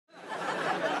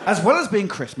As well as being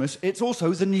Christmas, it's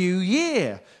also the New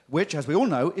Year, which, as we all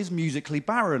know, is musically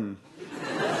barren.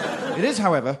 It is,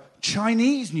 however,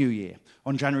 Chinese New Year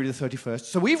on January the 31st,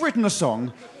 so we've written a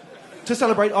song to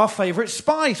celebrate our favourite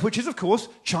spice, which is, of course,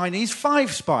 Chinese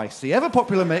five-spice, the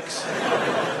ever-popular mix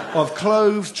of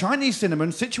cloves, Chinese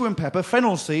cinnamon, Sichuan pepper,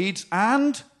 fennel seeds,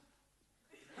 and...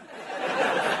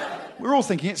 We're all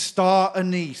thinking it's star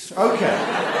anise. OK.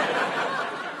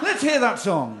 Let's hear that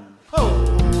song. Oh.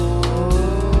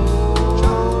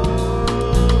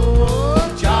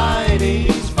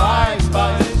 Chinese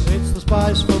five-spice. It's the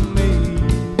spice for me.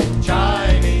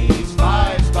 Chinese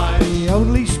five-spice. The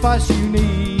only spice you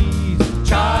need.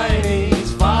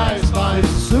 Chinese five-spice.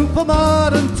 Super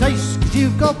modern taste. 'Cause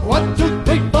you've got 1, 2,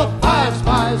 3, 4, 5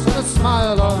 spice and a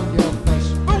smile on your face.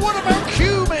 But what about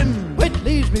cumin? It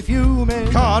leaves me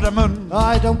fuming. Cardamom.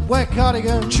 I don't wear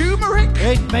cardigan. Turmeric.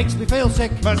 It makes me feel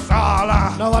sick.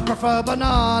 Masala. No, I prefer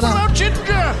banana. What about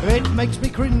ginger? It makes me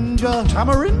cringer.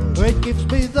 Tamarind. It gives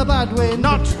me the bad wind.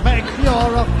 Nutmeg. You're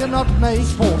off, you're not me.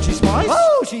 Sporty spice.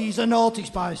 Oh, she's a naughty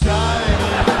spice.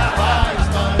 Chinese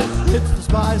five-spice. It's the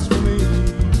spice for me.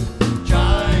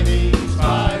 Chinese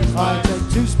I five-spice.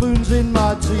 take 2 spoons in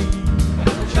my tea.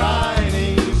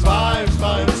 Chinese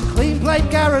five-spice. Clean plate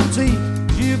guarantee.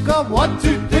 You've got 1,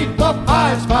 2, 3, 4,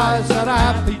 5 spice and a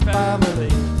happy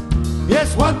family.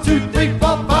 Yes, 1, 2, 3,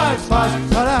 4, 5 spice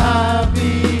and a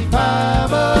happy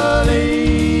family.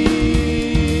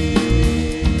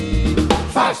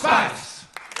 Five spice.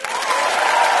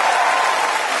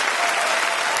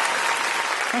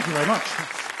 Thank you very much.